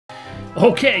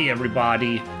Okay,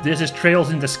 everybody, this is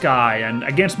Trails in the Sky, and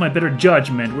against my better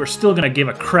judgment, we're still gonna give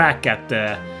a crack at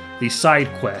the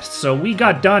side quests. So we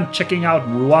got done checking out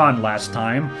Ruan last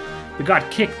time. We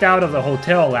got kicked out of the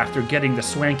hotel after getting the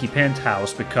swanky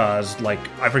penthouse because, like,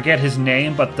 I forget his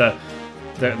name, but the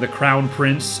crown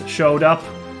prince showed up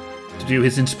to do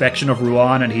his inspection of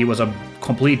Ruan, and he was a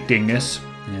complete dingus,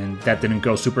 and that didn't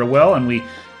go super well, and we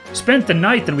spent the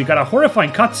night, and we got a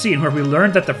horrifying cutscene where we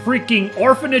learned that the freaking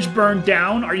orphanage burned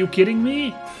down. Are you kidding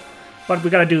me? But we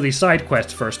gotta do these side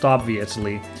quests first,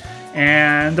 obviously.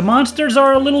 And the monsters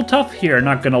are a little tough here,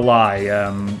 not gonna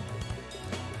lie.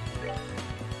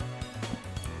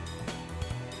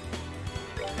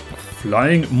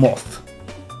 Flying moth.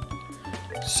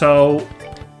 So,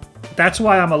 that's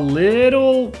why I'm a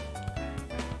little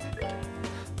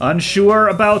unsure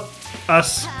about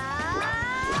us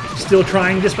still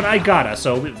trying this, but I gotta.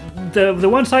 So the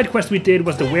one side quest we did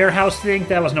was the warehouse thing.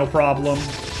 That was no problem.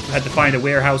 We had to find a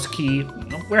warehouse key.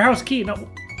 No, warehouse key? No.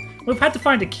 We've had to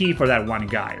find a key for that one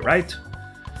guy, right?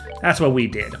 That's what we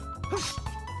did.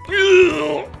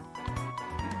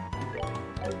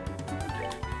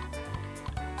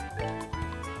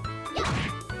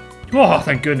 Oh,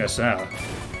 thank goodness.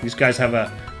 These guys have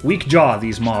a weak jaw,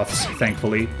 these moths,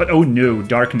 thankfully. But oh no,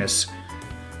 darkness.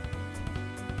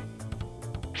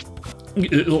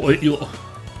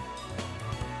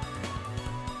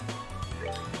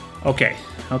 Okay,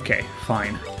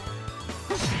 fine.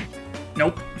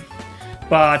 Nope.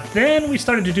 But then we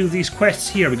started to do these quests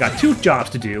here. We got 2 jobs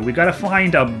to do. We gotta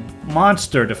find a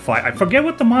monster to fight. I forget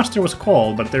what the monster was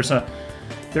called, but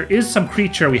there is some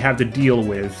creature we have to deal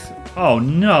with. Oh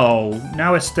no,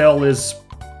 now Estelle is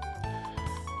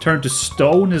turned to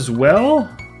stone as well?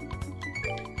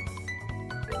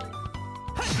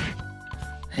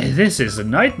 Hey, this is a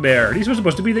nightmare. These were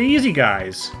supposed to be the easy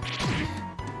guys.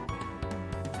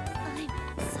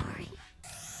 I'm sorry.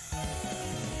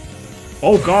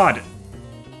 Oh god.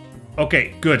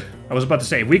 Okay, good. I was about to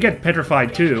say, if we get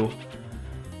petrified too.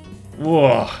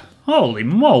 Whoa. Holy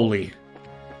moly.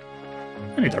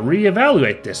 I need to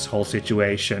reevaluate this whole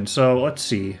situation. So, let's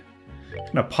see. I'm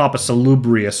gonna pop a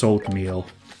salubrious oatmeal.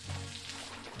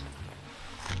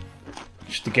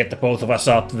 Just to get the both of us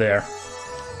up there.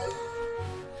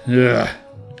 Ugh.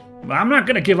 I'm not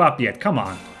gonna give up yet. Come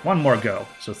on. One more go.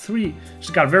 So 3.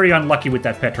 Just got very unlucky with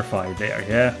that petrified there,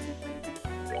 yeah?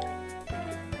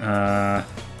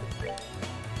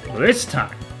 Well, this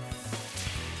time.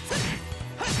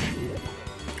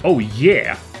 Oh,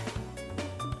 yeah.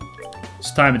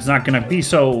 This time it's not gonna be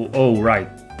so... Oh, right.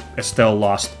 Estelle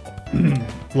lost...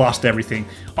 lost everything.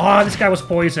 Oh, this guy was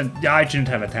poisoned. Yeah, I shouldn't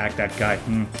have attacked that guy.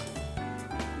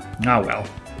 Ah, well.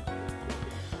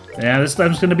 Yeah, this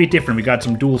time's gonna be different. We got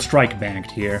some dual strike banked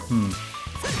here.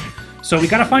 So we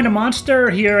gotta find a monster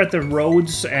here at the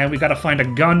roads, and we gotta find a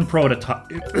gun prototype.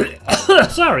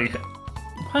 Sorry.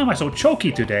 Why am I so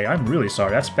choky today? I'm really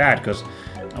sorry. That's bad, because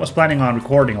I was planning on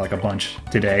recording like a bunch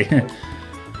today.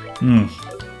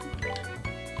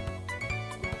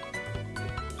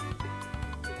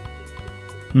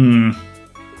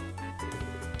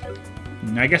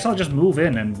 I guess I'll just move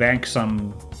in and bank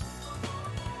some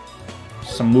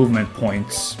movement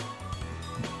points.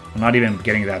 I'm not even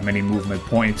getting that many movement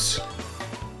points.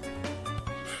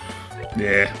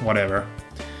 Yeah, whatever.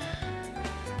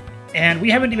 And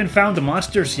we haven't even found the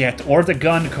monsters yet, or the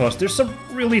gun, because there's some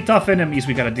really tough enemies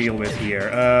we gotta deal with here.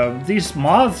 These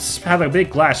moths have a big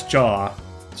glass jaw,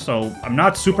 so I'm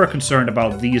not super concerned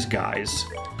about these guys.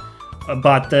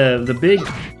 But the big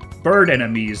bird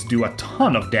enemies do a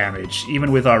ton of damage,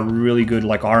 even with our really good,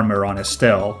 like, armor on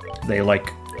Estelle. They,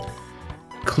 like,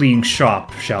 clean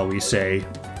shop, shall we say.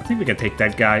 I think we can take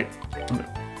that guy.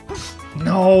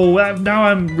 No, now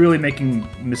I'm really making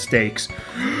mistakes.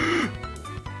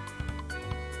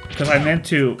 Because I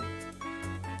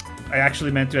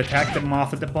actually meant to attack the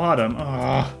moth at the bottom.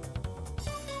 Ugh.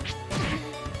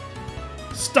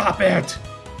 Stop it!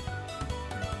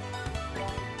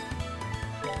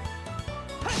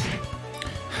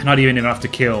 Not even enough to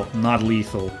kill. Not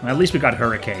lethal. At least we got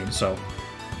Hurricane, so...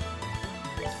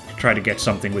 Try to get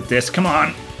something with this. Come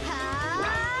on!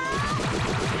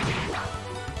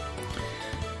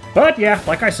 But yeah,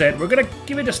 like I said, we're gonna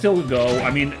give it a still go. I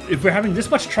mean, if we're having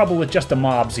this much trouble with just the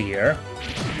mobs here,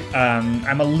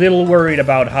 I'm a little worried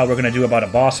about how we're gonna do about a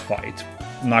boss fight.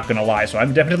 I'm not gonna lie, so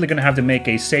I'm definitely gonna have to make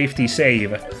a safety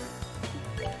save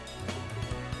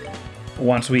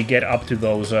once we get up to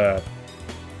those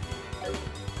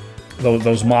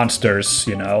monsters,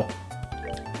 you know.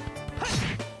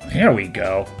 There we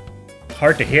go.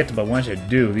 Hard to hit, but once you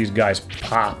do, these guys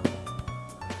pop.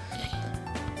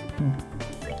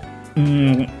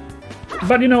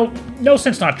 But, you know, no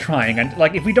sense not trying. And,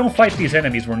 like, if we don't fight these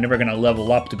enemies, we're never gonna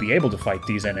level up to be able to fight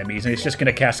these enemies. And it's just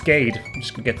gonna cascade. It's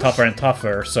just gonna get tougher and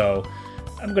tougher, so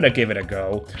I'm gonna give it a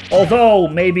go. Although,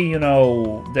 maybe, you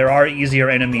know, there are easier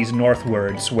enemies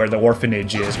northwards, where the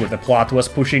orphanage is, where the plot was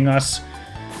pushing us.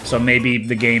 So maybe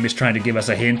the game is trying to give us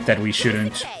a hint that we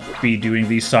shouldn't be doing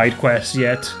these side quests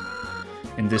yet.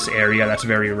 In this area that's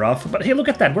very rough. But hey, look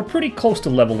at that. We're pretty close to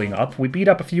leveling up. We beat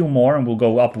up a few more and we'll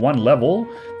go up one level.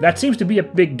 That seems to be a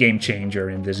big game changer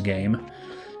in this game.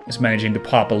 Is managing to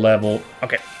pop a level.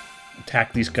 Okay.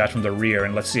 Attack these guys from the rear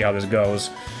and let's see how this goes.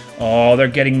 Oh, they're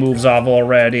getting moves off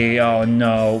already. Oh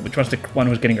no. Which one's the one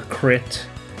who's getting a crit?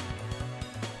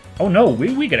 Oh no,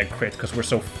 we get a crit because we're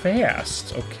so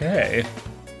fast. Okay.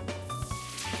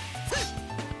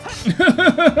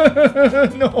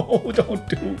 No, don't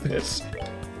do this.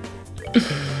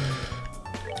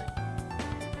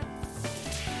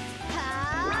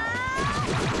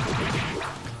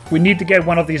 We need to get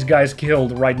one of these guys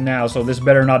killed right now, so this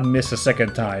better not miss a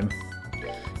second time.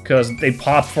 Because they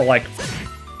pop for like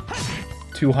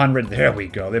 200... There we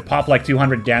go. They pop like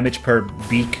 200 damage per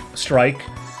beak strike.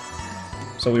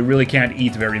 So we really can't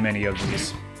eat very many of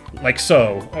these. Like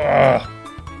so. Ugh.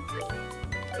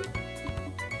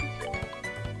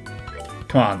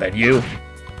 Come on then, you.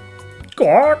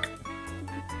 Gork!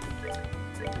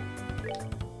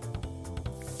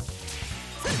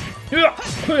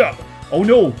 Oh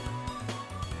no!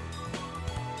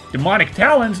 Demonic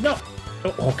talons? No!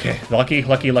 Oh, okay, lucky,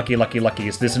 lucky, lucky, lucky, lucky.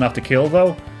 Is this enough to kill,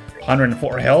 though?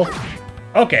 104 health?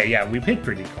 Okay, yeah, we've hit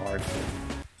pretty hard.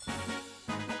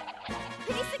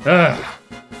 Ugh.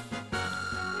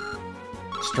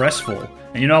 Stressful.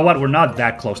 And you know what? We're not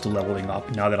that close to leveling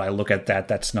up. Now that I look at that,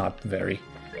 that's not very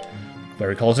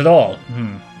close at all.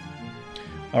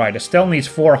 Alright, Estelle needs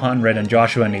 400 and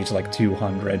Joshua needs like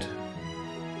 200.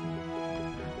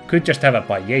 Could just have a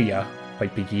paella.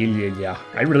 Paella.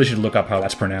 I really should look up how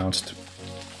that's pronounced.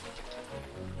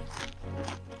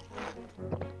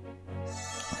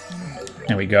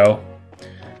 There we go.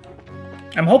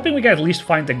 I'm hoping we can at least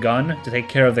find the gun to take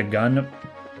care of the gun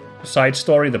side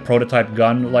story, the prototype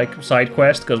gun-like side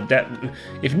quest, because that,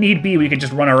 if need be, we could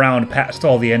just run around past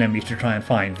all the enemies to try and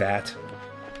find that.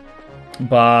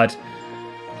 But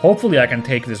hopefully I can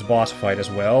take this boss fight as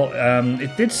well.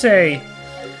 It did say...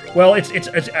 Well, it's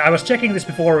I was checking this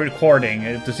before recording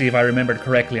to see if I remembered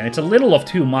correctly, and it's a little of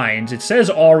two minds. It says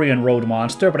Aurian Road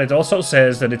Monster, but it also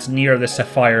says that it's near the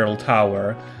Sapphirel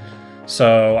Tower.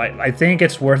 So I think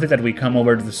it's worth it that we come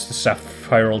over to the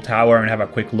Sapphirel Tower and have a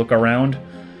quick look around.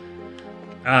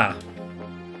 Ah.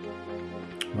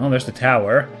 Well, there's the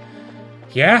tower.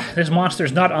 Yeah, this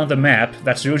monster's not on the map.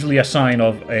 That's usually a sign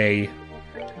of a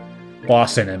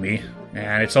boss enemy.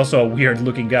 And it's also a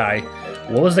weird-looking guy.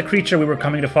 What was the creature we were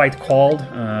coming to fight called?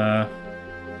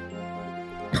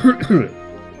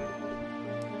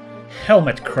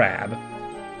 Helmet Crab.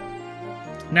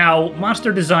 Now,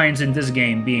 monster designs in this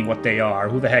game being what they are,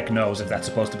 who the heck knows if that's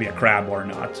supposed to be a crab or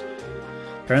not.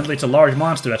 Apparently it's a large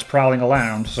monster that's prowling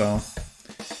around, so...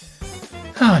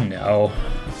 Oh no.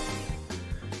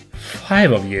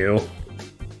 5 of you.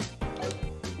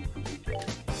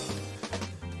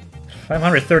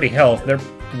 530 health. They're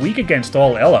weak against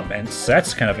all elements.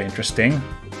 That's kind of interesting.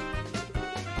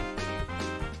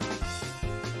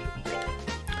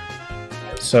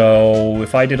 So,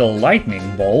 if I did a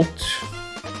lightning bolt...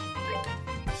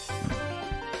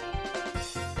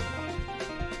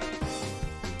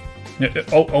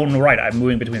 Oh, no, right, I'm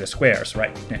moving between the squares,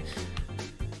 right.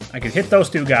 I could hit those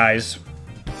two guys.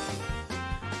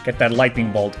 Get that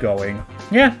lightning bolt going.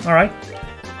 Yeah, alright.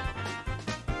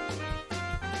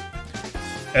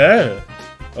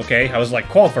 Okay, I was like,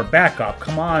 call for backup,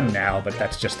 come on now, but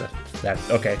that's just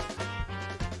okay.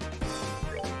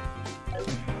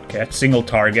 Okay, that's single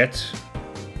target.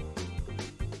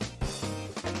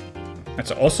 That's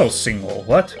also single.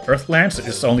 What? Earthlance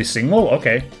is only single?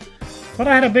 Okay. Thought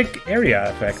I had a big area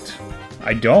effect.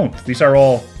 I don't. These are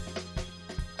all...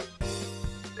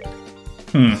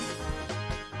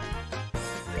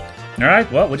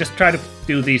 Alright, well, we'll just try to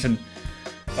do these and...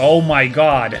 Oh my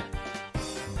god!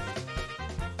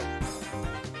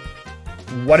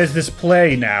 What is this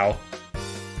play now?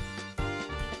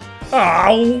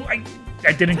 Oh!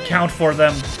 I didn't count for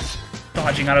them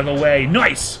dodging out of the way.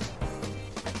 Nice!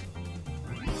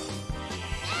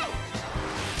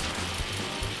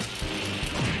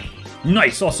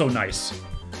 Nice, also nice.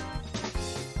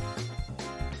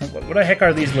 What the heck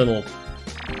are these little...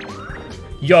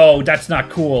 Yo, that's not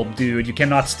cool, dude. You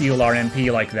cannot steal our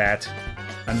MP like that.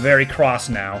 I'm very cross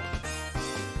now.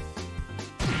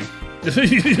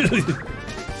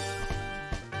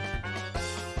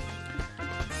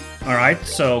 Alright,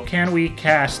 so can we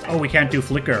cast... Oh, we can't do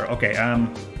Flicker. Okay, well,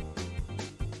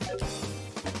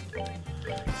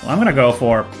 I'm gonna go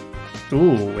for...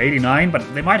 Ooh, 89,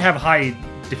 but they might have high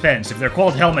defense. If they're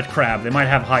called Helmet Crab, they might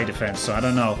have high defense, so I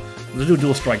don't know. Let's do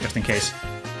Dual Strike just in case.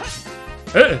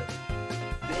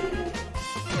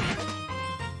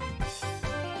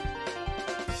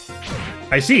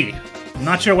 I see. I'm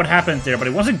not sure what happened there, but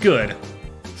it wasn't good.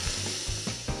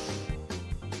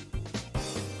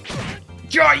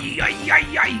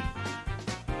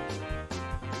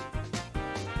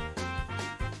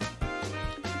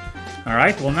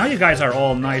 Alright, well now you guys are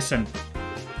all nice and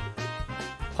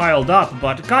piled up,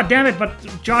 but god damn it, but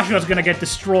Joshua's gonna get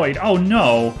destroyed. Oh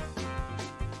no.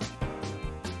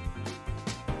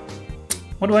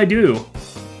 What do I do?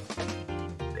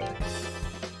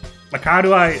 Like how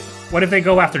do I... What if they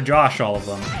go after Josh, all of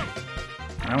them?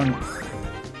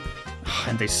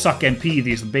 And they suck NP,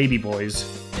 these baby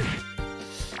boys.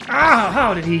 Ah,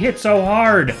 how did he hit so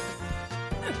hard?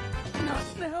 Not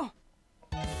now.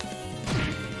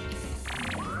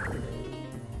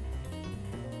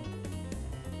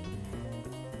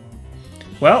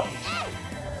 Well,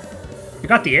 we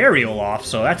got the aerial off,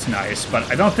 so that's nice, but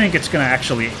I don't think it's gonna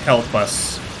actually help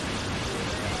us.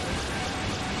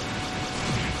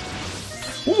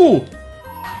 Ooh!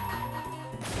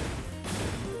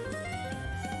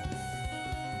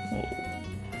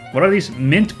 What are these?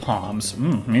 Mint palms.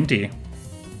 Minty.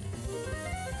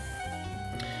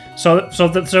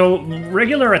 So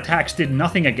regular attacks did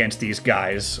nothing against these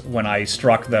guys when I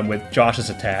struck them with Josh's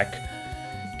attack.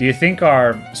 Do you think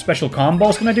our special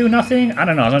combo's gonna do nothing? I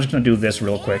don't know, I'm just gonna do this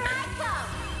real quick.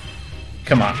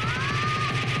 Come on.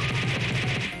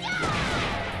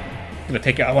 I'm gonna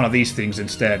take out one of these things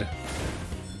instead.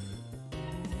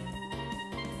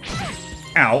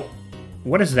 Ow.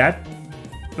 What is that?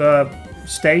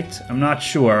 State? I'm not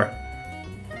sure.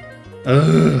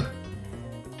 Ugh.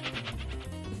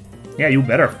 Yeah, you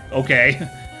better. Okay.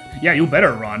 Yeah, you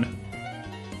better run.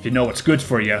 If you know what's good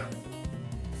for you.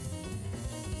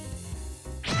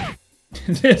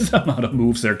 This amount of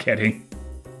moves they're getting.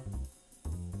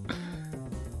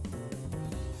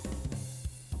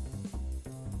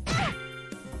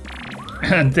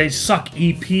 And they suck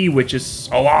EP, which is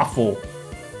so awful.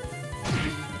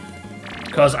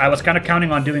 Because I was kind of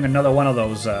counting on doing another one of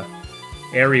those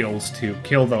aerials to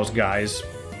kill those guys.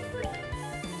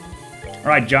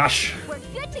 Alright, Josh. We're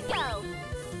good to go.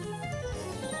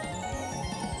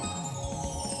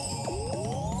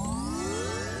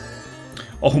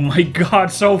 Oh my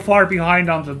god, so far behind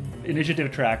on the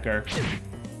initiative tracker.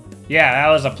 Yeah, that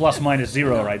was a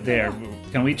 ±0 right there.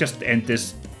 Can we just end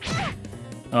this?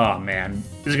 Oh man,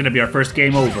 this is gonna be our first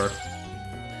game over.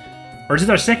 Or is it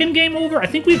our second game over? I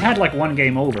think we've had like one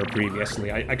game over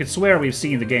previously. I could swear we've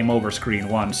seen the game over screen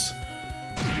once.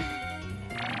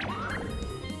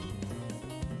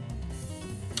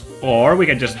 Or we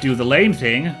could just do the lame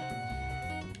thing.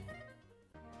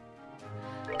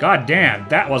 God damn,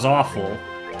 that was awful.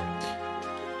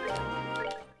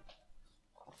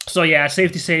 So yeah,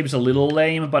 safety save's a little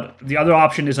lame, but the other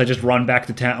option is I just run back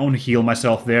to town, heal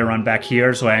myself there, run back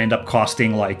here, so I end up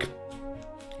costing like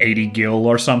 80 gil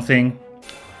or something.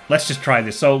 Let's just try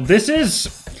this. So this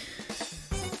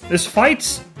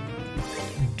fight's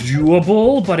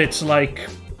doable, but it's like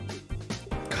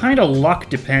kind of luck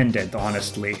dependent,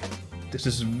 honestly. This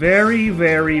is very,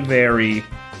 very, very...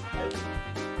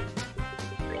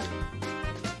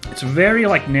 It's very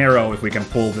like narrow if we can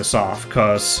pull this off,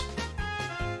 because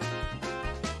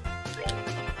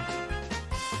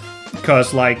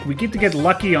like we get to get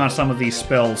lucky on some of these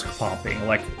spells popping.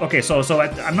 Like, okay, so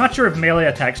I'm not sure if melee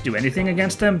attacks do anything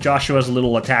against them. Joshua's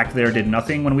little attack there did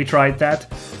nothing when we tried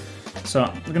that. So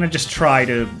I'm gonna just try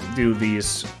to do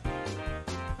these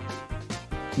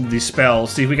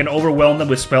spells. See if we can overwhelm them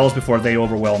with spells before they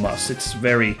overwhelm us. It's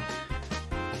very,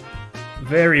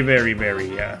 very, very,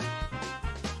 very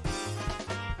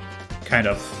kind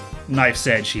of knife's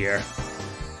edge here.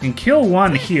 You can kill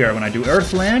one here when I do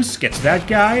Earth Lance, gets that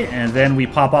guy, and then we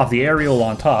pop off the aerial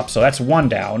on top, so that's one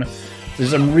down.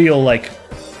 There's some real, like,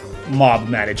 mob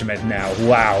management now.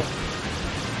 Wow.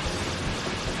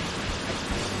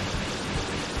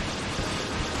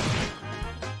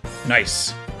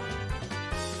 Nice.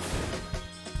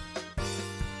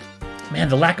 Man,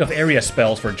 the lack of area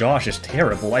spells for Josh is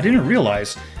terrible. I didn't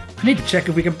realize. I need to check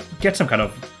if we can get some kind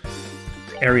of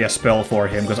area spell for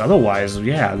him, because otherwise,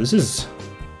 yeah, this is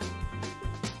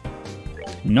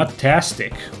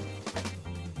nut-tastic.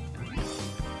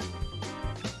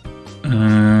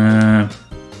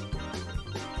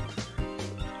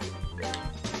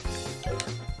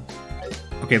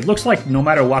 Okay, it looks like no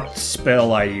matter what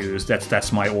spell I use,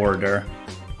 that's my order.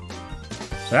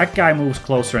 So that guy moves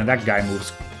closer and that guy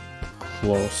moves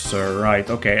closer. Right,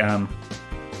 okay,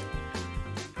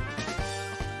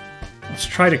 let's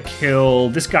try to kill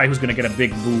this guy who's gonna get a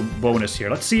big bonus here.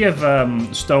 Let's see if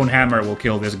Stone Hammer will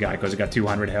kill this guy because he got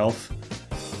 200 health.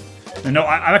 No,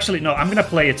 I'm gonna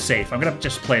play it safe. I'm gonna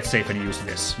just play it safe and use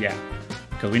this, yeah.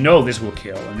 Because we know this will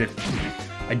kill, and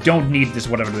I don't need this,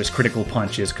 whatever this critical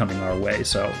punch is coming our way,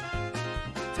 so...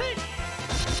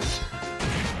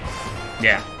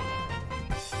 Yeah.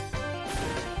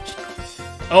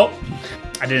 Oh!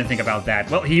 I didn't think about that.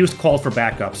 Well, he used Call for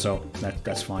backup, so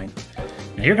that's fine.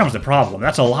 And here comes the problem.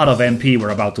 That's a lot of MP we're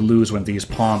about to lose when these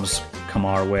palms come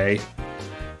our way.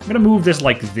 I'm gonna move this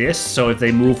like this, so if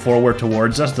they move forward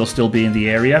towards us, they'll still be in the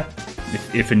area.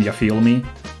 If and you feel me.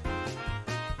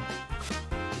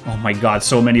 Oh my god,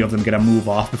 so many of them gonna move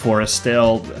off before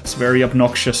Estelle. That's very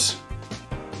obnoxious.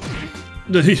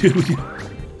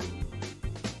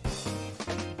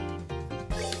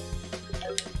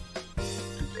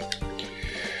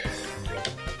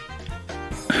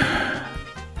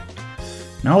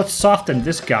 Now let's soften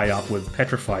this guy up with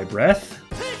Petrify Breath.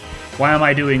 Why am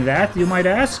I doing that, you might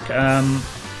ask?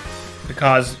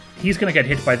 Because he's gonna get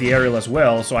hit by the aerial as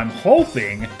well, so I'm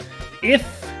hoping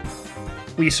if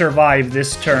we survive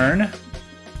this turn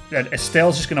that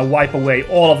Estelle's just gonna wipe away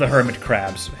all of the hermit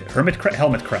crabs. Helmet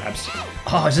crabs.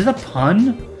 Oh, is it a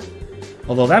pun?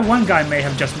 Although that one guy may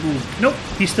have just moved. Nope,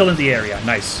 he's still in the area.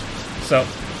 Nice. So,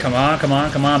 come on, come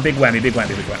on, come on. Big whammy, big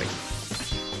whammy, big whammy.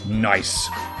 Nice.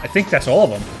 I think that's all of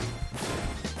them.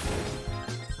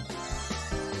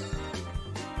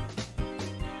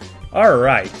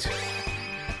 Alright.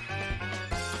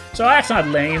 So that's not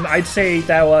lame. I'd say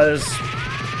that was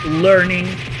learning.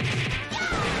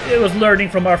 It was learning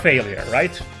from our failure,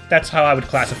 right? That's how I would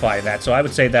classify that. So I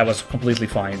would say that was completely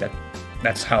fine.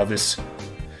 That's how this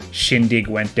shindig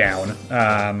went down.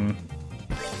 I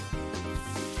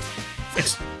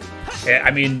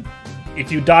mean,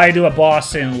 if you die to a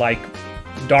boss in, like,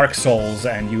 Dark Souls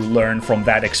and you learn from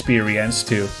that experience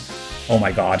to... Oh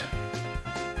my god.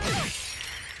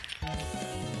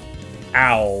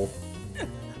 Ow.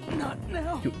 Not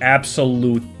now. You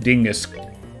absolute dingus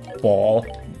ball.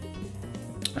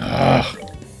 Ugh.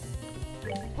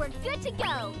 We're good to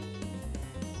go.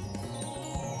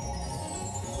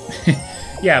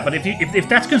 Yeah, but if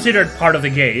that's considered part of the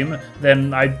game,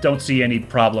 then I don't see any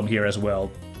problem here as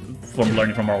well. From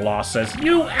learning from our losses.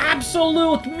 You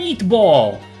absolute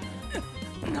meatball!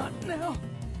 Not now.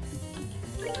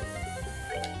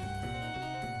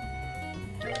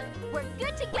 We're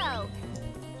good to go.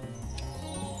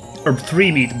 Or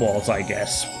 3 meatballs, I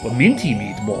guess. Well, minty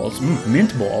meatballs.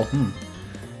 Mint ball.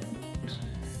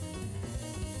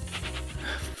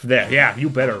 There, yeah, you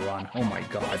better run. Oh my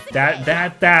god.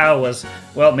 That was...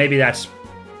 Well, maybe that's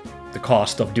the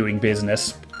cost of doing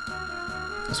business.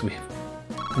 As we...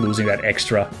 Losing that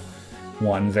extra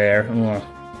one there. Ugh.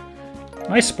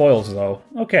 Nice spoils, though.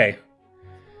 Okay.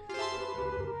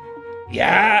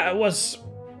 Yeah, it was...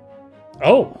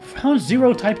 Oh, found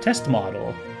zero type test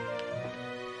model.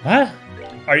 What?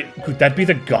 Could that be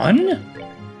the gun?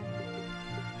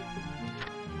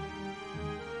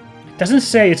 It doesn't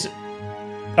say it's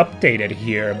updated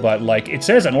here, but, like, it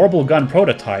says an orbital gun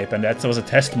prototype, and that was a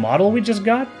test model we just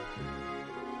got?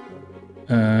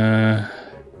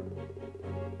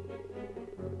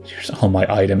 Here's all my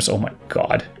items, oh my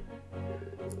god.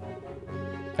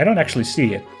 I don't actually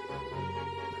see it.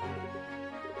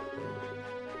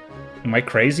 Am I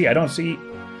crazy? I don't see...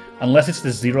 Unless it's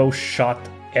the Zero Shot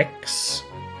X?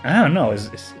 I don't know.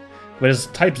 But it's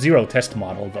Type 0 test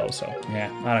model, though, so... Yeah,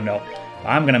 I don't know.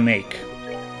 I'm gonna make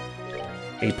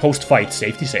a post-fight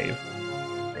safety save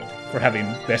for having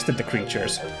bested the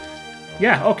creatures.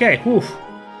 Yeah, okay, whew.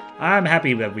 I'm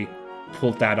happy that we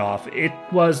pulled that off. It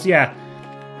was, yeah...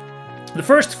 The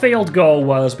first failed go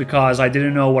was because I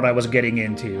didn't know what I was getting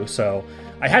into, so...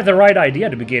 I had the right idea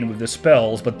to begin with the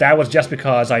spells, but that was just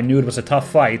because I knew it was a tough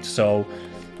fight, so...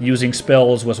 Using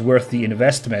spells was worth the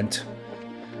investment.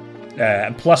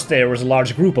 Plus there was a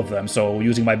large group of them, so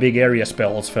using my big area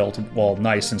spells felt, well,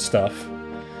 nice and stuff.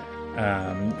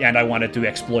 And I wanted to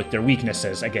exploit their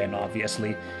weaknesses, again,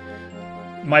 obviously.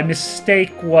 My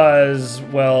mistake was,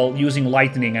 well, using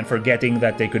lightning and forgetting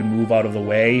that they could move out of the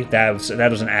way. That was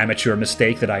an amateur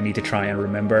mistake that I need to try and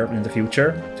remember in the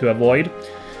future to avoid.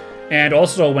 And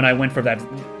also when I went for that,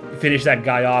 finish that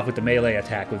guy off with the melee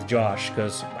attack with Josh,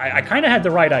 because I kind of had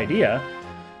the right idea.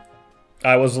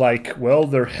 I was like, well,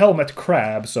 they're helmet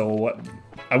crab, so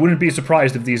I wouldn't be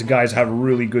surprised if these guys have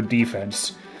really good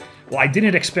defense. Well, I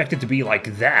didn't expect it to be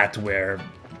like that, where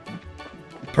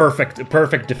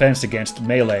perfect defense against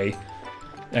melee,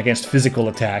 against physical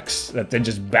attacks that then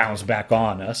just bounce back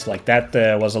on us. Like that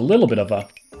was a little bit of a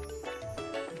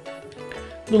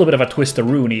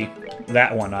twist-a-rooney,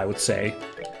 that one, I would say.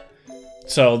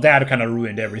 So that kind of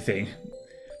ruined everything.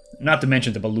 Not to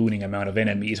mention the ballooning amount of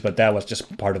enemies, but that was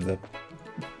just part of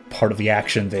the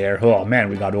action there. Oh man,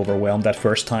 we got overwhelmed that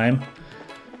first time.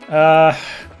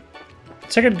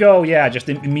 Second go, yeah, just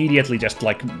immediately just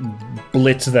like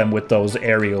blitz them with those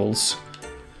aerials.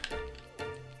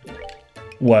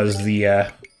 Was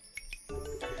the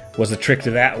trick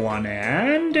to that one,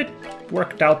 and it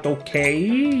worked out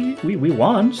okay. We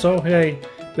won, so hey,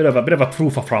 bit of a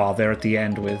proof of fraud there at the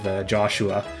end with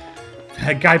Joshua.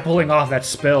 That guy pulling off that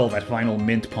spell, that final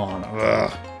mint pawn.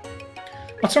 Ugh.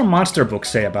 What's our monster book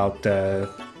say about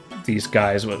these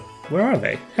guys? Where are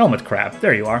they? Helmet crab.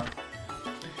 There you are.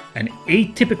 An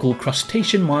atypical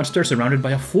crustacean monster surrounded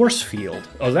by a force field.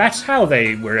 Oh, that's how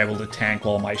they were able to tank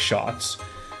all my shots.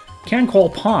 Can call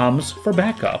palms for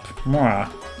backup.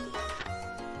 Mwah.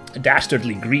 A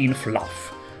dastardly green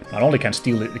fluff. Not only can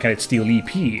it steal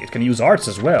EP, it can use arts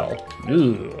as well.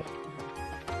 Ugh.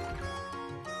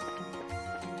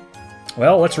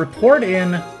 Well, let's report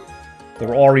in the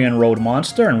Orion Road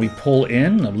monster, and we pull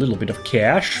in a little bit of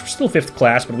cash. Still 5th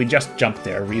class, but we just jumped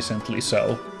there recently,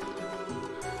 so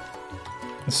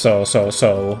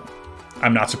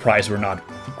I'm not surprised we're not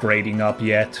grading up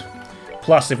yet.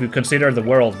 Plus, if we consider the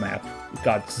world map, we've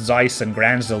got Zeiss and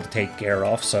Granzel to take care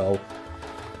of, so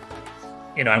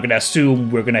you know, I'm gonna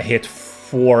assume we're gonna hit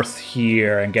 4th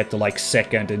here and get to like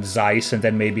 2nd in Zeiss, and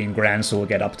then maybe in Granzel we'll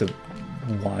get up to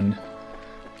 1.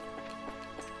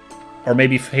 Or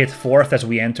maybe hit 4th as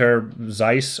we enter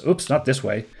Zeiss. Oops, not this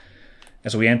way.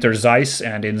 As we enter Zeiss,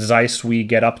 and in Zeiss we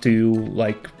get up to,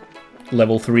 like,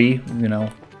 level 3, you know.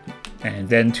 And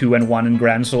then 2 and 1 in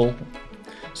Granzel.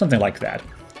 Something like that.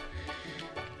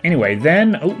 Anyway,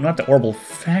 then... Oh, not the Orbital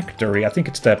Factory. I think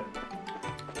it's the...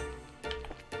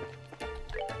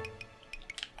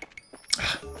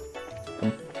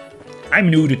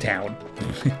 I'm new to town.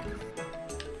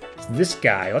 This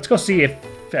guy. Let's go see if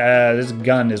this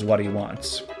gun is what he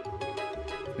wants.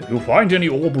 If you find any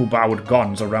orbital-powered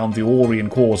guns around the Orion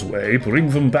Causeway, bring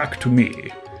them back to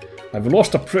me. I've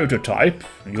lost a prototype.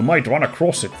 You might run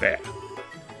across it there.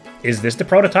 Is this the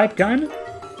prototype gun?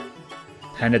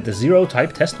 Handed the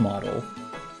Zero-type test model.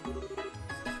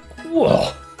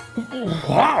 Whoa!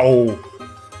 Wow!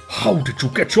 How did you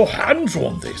get your hands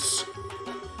on this?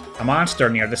 A monster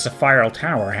near the Sapphire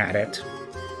Tower had it.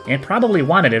 It probably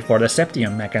wanted it for the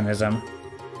Septium mechanism.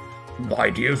 By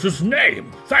Deuce's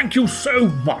name, thank you so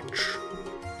much.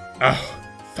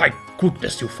 Thank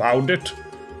goodness you found it.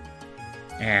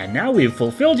 And now we've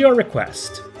fulfilled your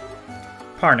request.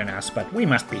 Pardon us, but we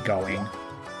must be going.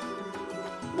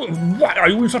 Why are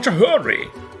you in such a hurry?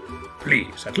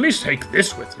 Please, at least take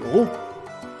this with you.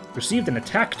 Received an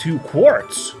Attack 2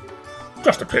 quartz.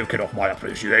 Just a token of my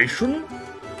appreciation.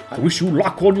 I wish you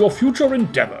luck on your future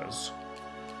endeavors.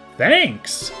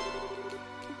 Thanks!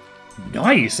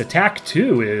 Nice! Attack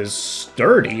 2 is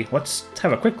sturdy. Let's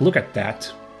have a quick look at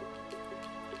that.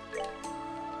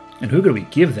 And who could we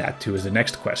give that to is the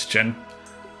next question.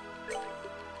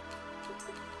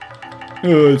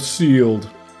 It's sealed.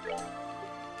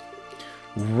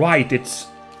 Right, it's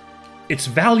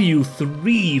value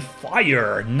 3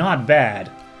 fire. Not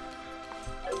bad.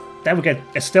 That would get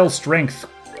Estelle's strength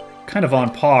kind of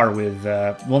on par with,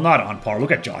 well, not on par.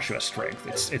 Look at Joshua's strength.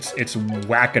 It's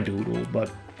wackadoodle,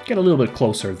 but get a little bit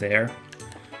closer there.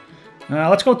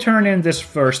 Let's go turn in this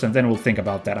first, and then we'll think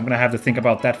about that. I'm gonna have to think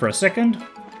about that for a second.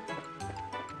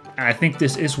 And I think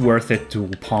this is worth it to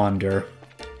ponder.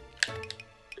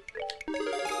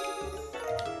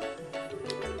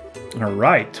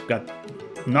 Alright, got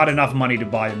not enough money to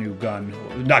buy a new gun.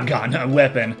 Not gun, a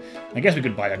weapon. I guess we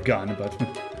could buy a gun, but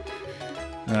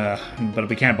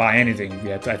we can't buy anything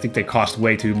yet. I think they cost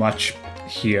way too much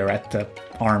here at the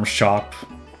arms shop.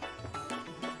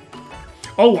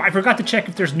 Oh, I forgot to check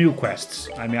if there's new quests.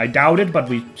 I mean, I doubt it, but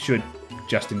we should,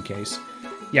 just in case.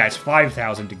 Yeah, it's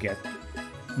 5,000 to get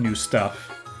new stuff.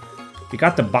 We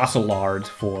got the Basilard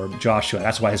for Joshua.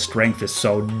 That's why his strength is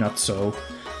so nutso.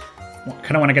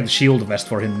 Kind of want to get the shield vest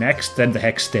for him next, then the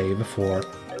hex stave for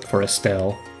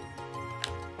Estelle.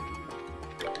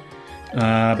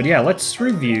 But yeah, let's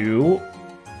review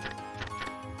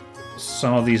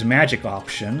some of these magic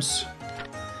options.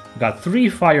 We've got 3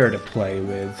 fire to play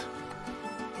with.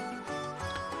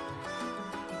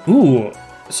 Ooh,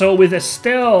 so with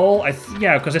Estelle,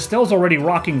 yeah, because Estelle's already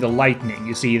rocking the lightning,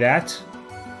 you see that?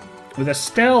 With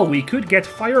Estelle, we could get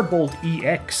Firebolt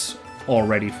EX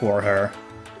already for her.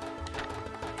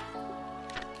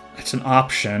 That's an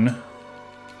option.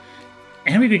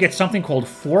 And we could get something called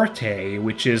Forte,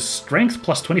 which is strength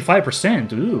plus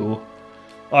 25%. Ooh.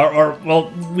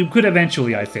 Well, we could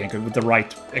eventually, I think, with the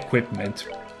right equipment,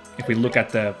 if we look at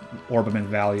the orbiment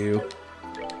value.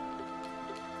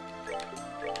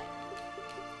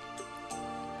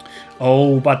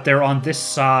 Oh, but they're on this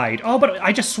side. Oh, but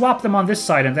I just swapped them on this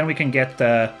side, and then we can get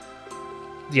the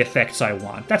effects I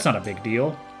want. That's not a big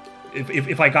deal.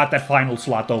 If I got that final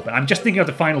slot open. I'm just thinking of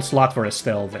the final slot for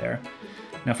Estelle there.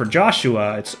 Now for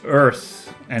Joshua, it's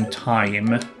Earth and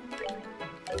Time.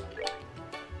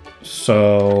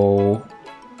 So...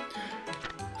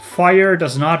 Fire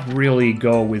does not really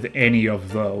go with any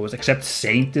of those, except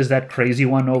Saint is that crazy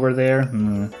one over there.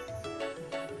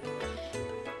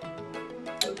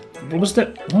 What was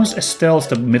Estelle's,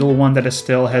 the middle one that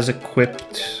Estelle has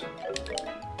equipped?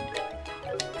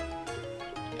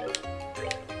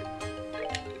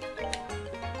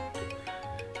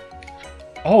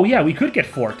 Oh yeah, we could get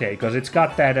Forte because it's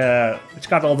got that. It's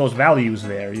got all those values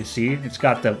there. You see, it's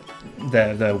got the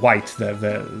white,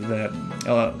 the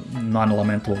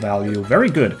non-elemental value. Very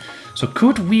good. So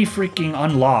could we freaking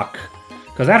unlock?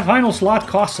 Because that final slot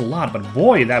costs a lot, but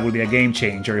boy, that would be a game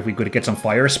changer if we could get some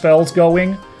fire spells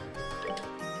going.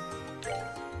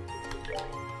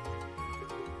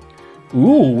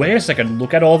 Ooh, wait a second.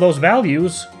 Look at all those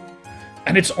values,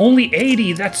 and it's only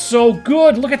 80. That's so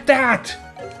good. Look at that.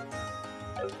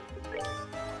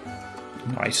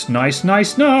 Nice, nice,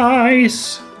 nice,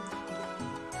 nice!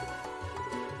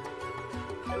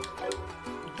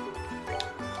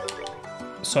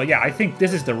 So yeah, I think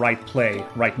this is the right play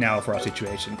right now for our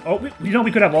situation. Oh, you know,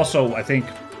 we could have also, I think...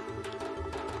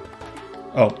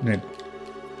 Oh,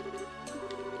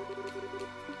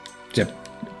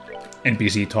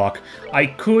 NPC talk. I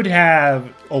could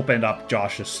have opened up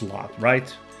Josh's slot,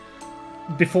 right?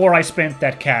 Before I spent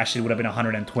that cash, it would have been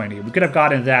 120. We could have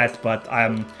gotten that, but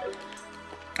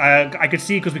I could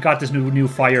see, because we got this new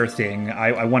fire thing,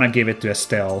 I want to give it to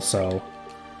Estelle, so...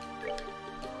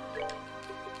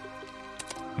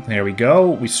 There we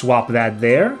go. We swap that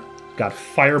there. Got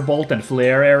Firebolt and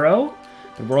Flare Arrow.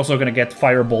 But we're also going to get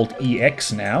Firebolt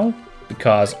EX now,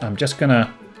 because I'm just going to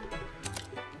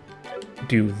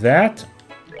do that,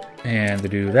 and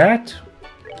do that.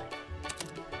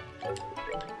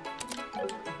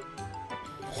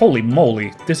 Holy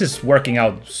moly, this is working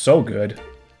out so good.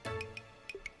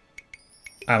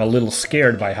 I'm a little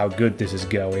scared by how good this is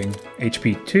going.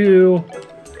 HP 2,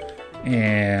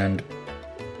 and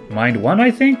Mind 1,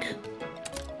 I think?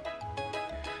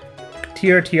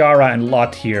 Tier, Tiara, and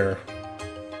Lot here.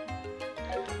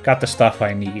 Got the stuff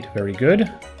I need. Very good.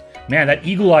 Man, that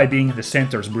Eagle Eye being the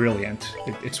center is brilliant.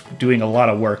 It's doing a lot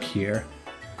of work here.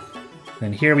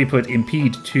 Then here we put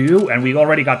Impede 2, and we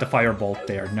already got the Firebolt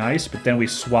there. Nice, but then we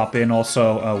swap in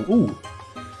also... ooh.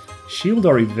 Shield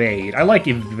or Evade? I like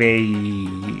Evade.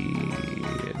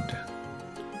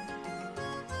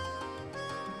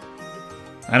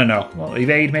 I don't know. Well,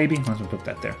 Evade maybe? Let's put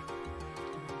that there.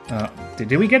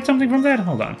 Did we get something from that?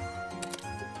 Hold on.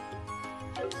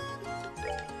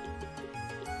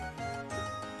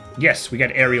 Yes, we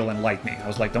get Aerial and Lightning. I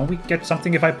was like, don't we get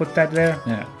something if I put that there?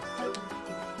 Yeah.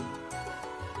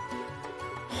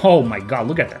 Oh my god,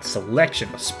 look at that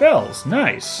selection of spells.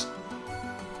 Nice.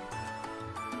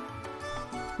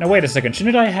 Now wait a second,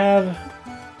 shouldn't I have...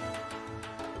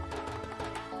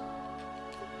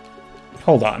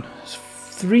 Hold on.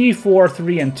 3, 4,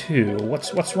 3, and 2.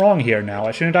 What's wrong here now?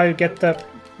 Shouldn't I get the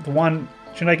one...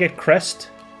 Shouldn't I get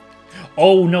Crest?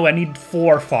 Oh no, I need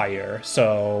 4 fire,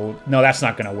 so... No, that's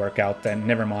not gonna work out then,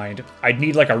 never mind. I'd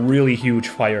need like a really huge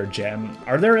fire gem.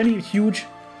 Are there any huge...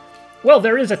 Well,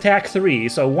 there is Attack 3,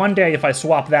 so one day if I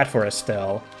swap that for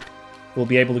Estelle, we'll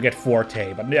be able to get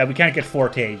Forte, but yeah, we can't get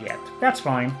Forte yet. That's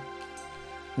fine.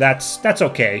 That's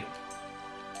okay.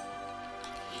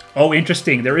 Oh,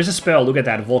 interesting. There is a spell, look at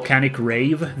that, Volcanic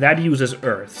Rave. That uses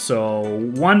Earth, so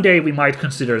one day we might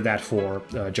consider that for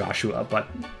Joshua, but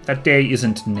that day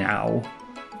isn't now.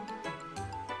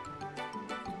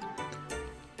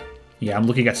 Yeah, I'm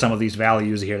looking at some of these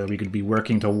values here that we could be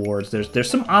working towards. There's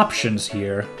some options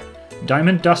here.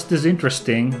 Diamond Dust is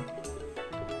interesting.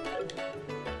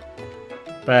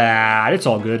 But it's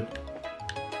all good.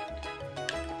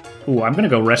 Ooh, I'm gonna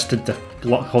go rest at the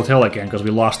hotel again, because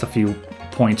we lost a few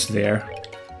points there.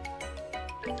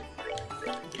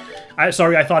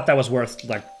 Sorry, I thought that was worth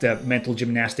like the mental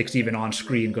gymnastics even on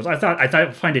screen, because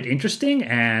I find it interesting,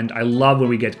 and I love when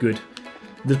we get good.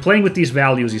 Playing with these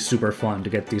values is super fun to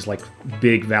get these like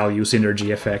big value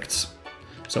synergy effects.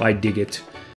 So I dig it.